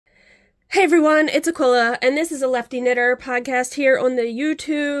Hey everyone, it's Aquila, and this is a Lefty Knitter podcast here on the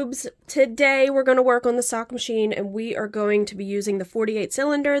YouTubes. Today we're going to work on the sock machine, and we are going to be using the 48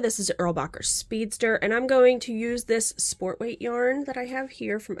 cylinder. This is Erlbacher Speedster, and I'm going to use this sport weight yarn that I have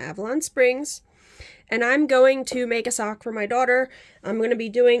here from Avalon Springs. And I'm going to make a sock for my daughter. I'm going to be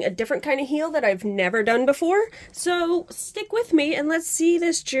doing a different kind of heel that I've never done before. So stick with me and let's see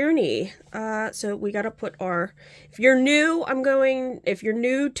this journey. So we got to put our, if you're new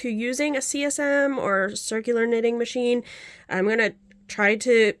to using a CSM or circular knitting machine, I'm going to try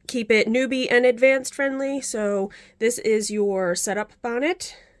to keep it newbie and advanced friendly. So this is your setup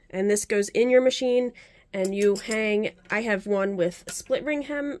bonnet, and this goes in your machine, and you hang, I have one with split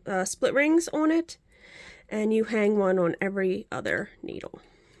rings on it. And you hang one on every other needle.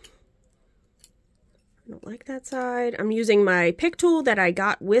 I don't like that side. I'm using my pick tool that I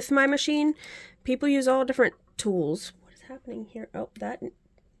got with my machine. People use all different tools. What is happening here? Oh, that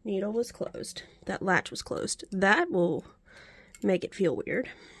needle was closed. That latch was closed. That will make it feel weird.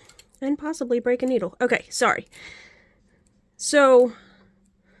 And possibly break a needle. Okay, sorry. So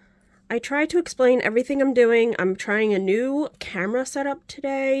I try to explain everything I'm doing. I'm trying a new camera setup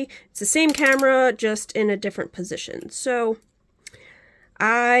today. It's the same camera, just in a different position. So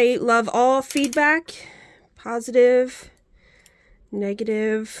I love all feedback, positive,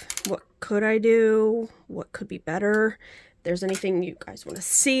 negative, what could I do, what could be better. If there's anything you guys want to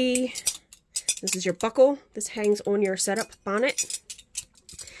see. This is your buckle. This hangs on your setup bonnet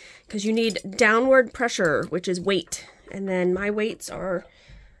because you need downward pressure, which is weight. And then my weights are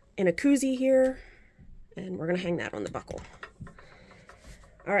in a koozie here, and we're going to hang that on the buckle.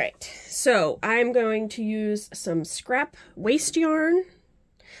 All right, so I'm going to use some scrap waste yarn.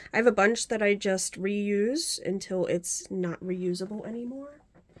 I have a bunch that I just reuse until it's not reusable anymore.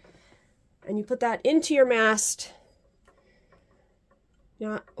 And you put that into your mast.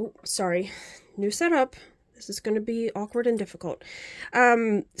 Oh, sorry, new setup. This is going to be awkward and difficult.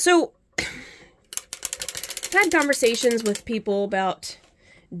 So I've had conversations with people about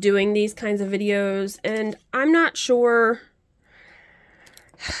doing these kinds of videos, and I'm not sure.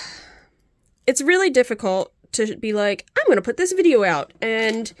 It's really difficult to be like, I'm going to put this video out,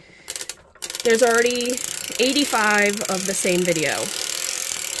 and there's already 85 of the same video.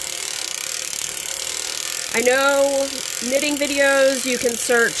 I know knitting videos, you can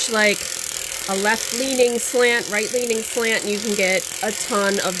search like a left-leaning slant, right-leaning slant, and you can get a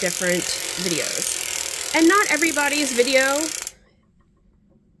ton of different videos. And not everybody's video.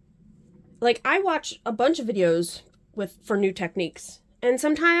 Like, I watch a bunch of videos for new techniques, and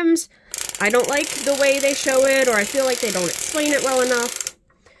sometimes I don't like the way they show it, or I feel like they don't explain it well enough.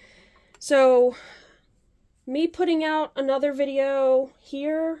 So, me putting out another video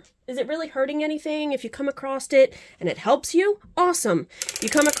here, is it really hurting anything? If you come across it and it helps you, awesome. You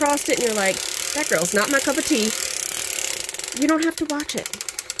come across it and you're like, that girl's not my cup of tea, you don't have to watch it,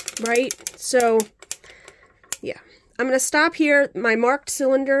 right? So, yeah. I'm going to stop here. My marked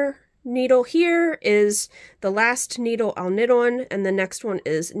cylinder needle here is the last needle I'll knit on, and the next one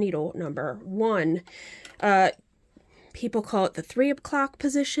is needle number 1. People call it the 3 o'clock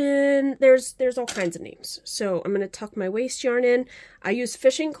position. There's all kinds of names. So I'm going to tuck my waste yarn in. I use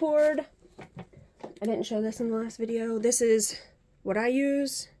fishing cord. I didn't show this in the last video. This is what I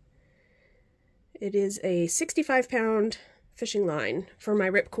use. It is a 65-pound fishing line for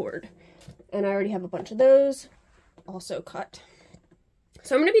my ripcord, and I already have a bunch of those also cut.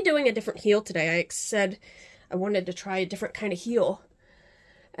 So I'm going to be doing a different heel today. I said I wanted to try a different kind of heel.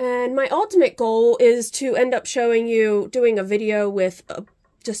 And my ultimate goal is to end up showing you doing a video with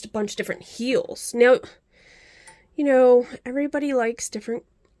just a bunch of different heels. Now, you know, everybody likes different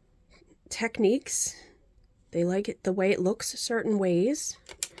techniques. They like it the way it looks certain ways.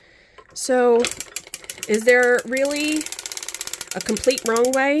 So is there really a complete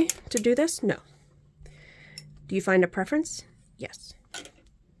wrong way to do this? No. Do you find a preference? Yes.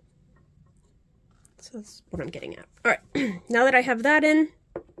 So that's what I'm getting at. All right, now that I have that in,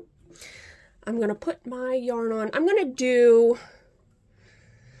 I'm going to put my yarn on. I was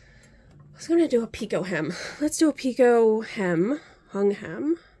going to do a Picot hem. Let's do a Picot hem, hung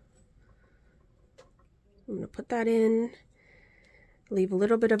hem. I'm going to put that in, leave a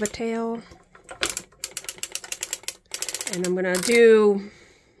little bit of a tail. And I'm going to do,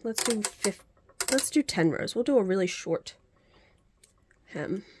 let's do 10 rows. We'll do a really short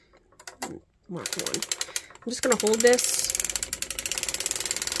hem. Mark 1. I'm just going to hold this.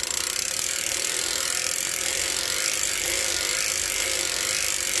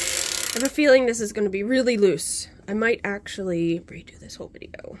 I have a feeling this is going to be really loose. I might actually redo this whole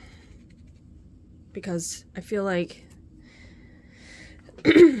video because I feel like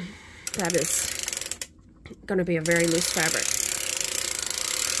that is going to be a very loose fabric.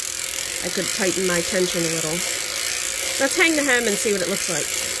 I could tighten my tension a little. Let's hang the hem and see what it looks like.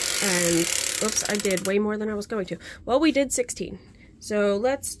 And, oops, I did way more than I was going to. Well, we did 16. So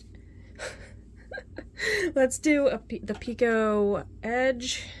let's do the Picot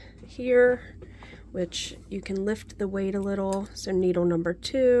edge here, which you can lift the weight a little. So needle number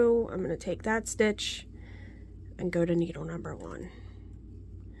 2, I'm going to take that stitch and go to needle number 1.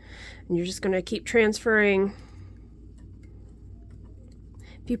 And you're just going to keep transferring.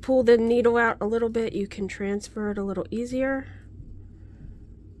 If you pull the needle out a little bit, you can transfer it a little easier.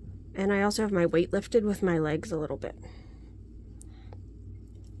 And I also have my weight lifted with my legs a little bit.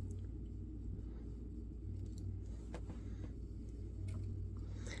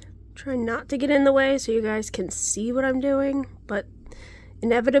 Try not to get in the way so you guys can see what I'm doing, but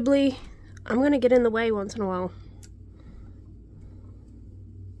inevitably I'm going to get in the way once in a while.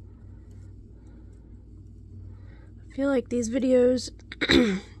 I feel like these videos,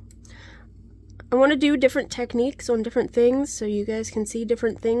 I want to do different techniques on different things so you guys can see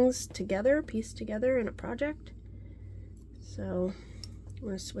different things together, pieced together in a project. So I'm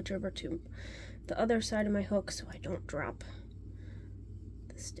going to switch over to the other side of my hook so I don't drop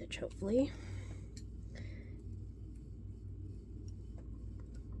the stitch, hopefully.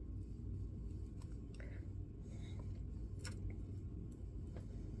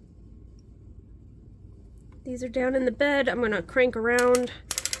 These are down in the bed. I'm going to crank around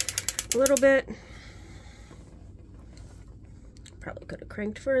a little bit. Probably could have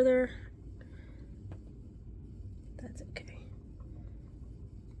cranked further. That's okay.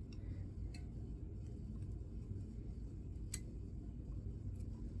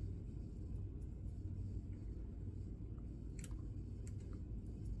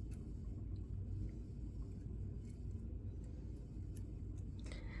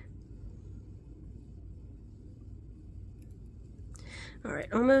 All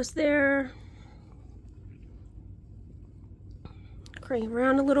right, almost there. Crank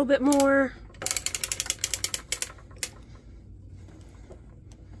around a little bit more.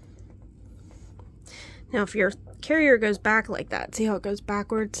 Now, if your carrier goes back like that, see how it goes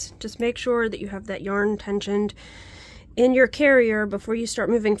backwards? Just make sure that you have that yarn tensioned in your carrier before you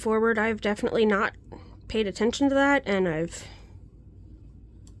start moving forward. I've definitely not paid attention to that, and I've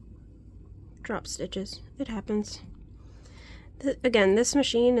dropped stitches. It happens. Again, this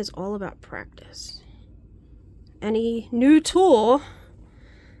machine is all about practice. Any new tool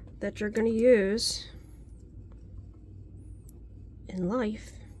that you're going to use in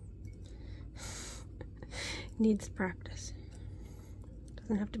life needs practice.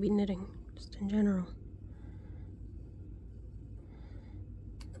 Doesn't have to be knitting, just in general.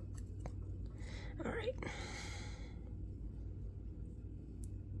 All right.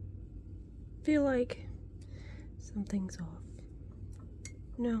 Feel like something's off.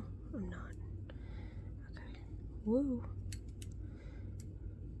 No, I'm not. Okay. Woo.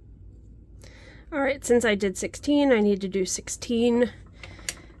 Alright, since I did 16, I need to do 16.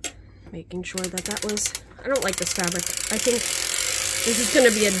 Making sure that that was... I don't like this fabric. I think this is going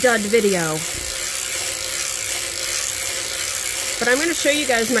to be a dud video. But I'm going to show you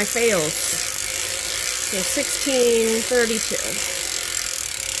guys my fails. So 16, 32.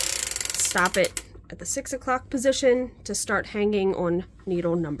 Stop it at the 6 o'clock position to start hanging on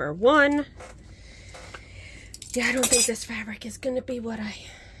needle number 1. Yeah, I don't think this fabric is going to be what I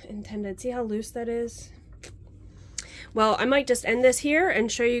intended. See how loose that is? Well, I might just end this here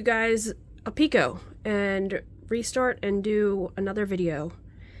and show you guys a Picot and restart and do another video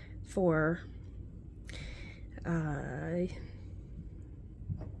for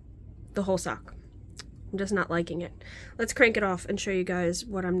the whole sock. I'm just not liking it. Let's crank it off and show you guys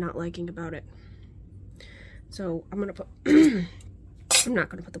what I'm not liking about it. So I'm gonna put, I'm not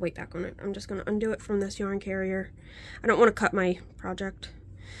gonna put the weight back on it. I'm just gonna undo it from this yarn carrier. I don't want to cut my project.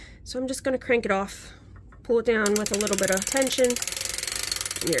 So I'm just gonna crank it off, pull it down with a little bit of tension,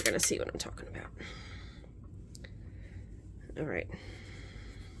 and you're gonna see what I'm talking about. All right.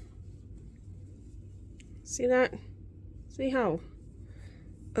 See that? See how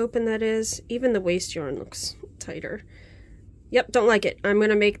open that is? Even the waist yarn looks tighter. Yep, don't like it. I'm going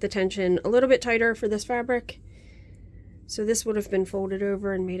to make the tension a little bit tighter for this fabric. So this would have been folded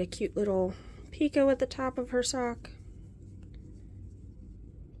over and made a cute little Picot at the top of her sock.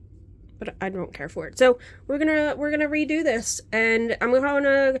 But I don't care for it. So we're gonna redo this, and I'm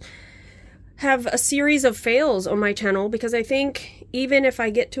gonna have a series of fails on my channel, because I think even if I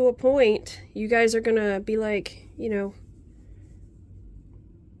get to a point, you guys are gonna be like, you know,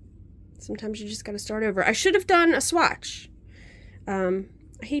 sometimes you just gotta start over. I should have done a swatch.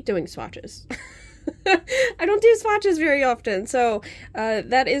 I hate doing swatches. I don't do swatches very often, so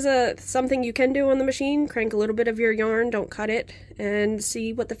that is something you can do on the machine. Crank a little bit of your yarn, don't cut it, and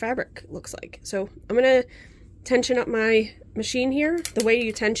see what the fabric looks like. So I'm gonna tension up my machine here, the way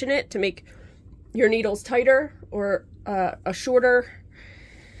you tension it to make your needles tighter or a shorter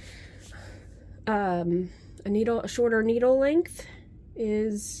shorter needle length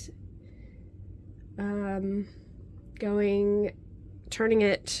is turning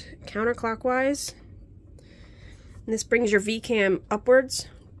it counterclockwise. And this brings your V-cam upwards.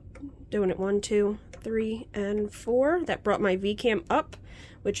 Doing it 1, 2, 3, and 4. That brought my V-cam up,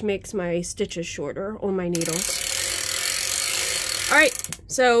 which makes my stitches shorter on my needles. Alright,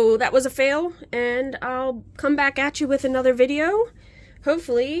 so that was a fail, and I'll come back at you with another video.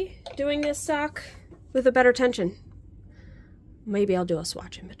 Hopefully doing this sock with a better tension. Maybe I'll do a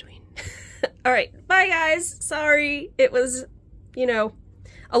swatch in between. Alright, bye guys. Sorry, it was, you know,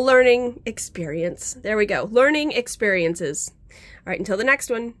 a learning experience. There we go. Learning experiences. Alright, until the next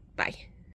one. Bye.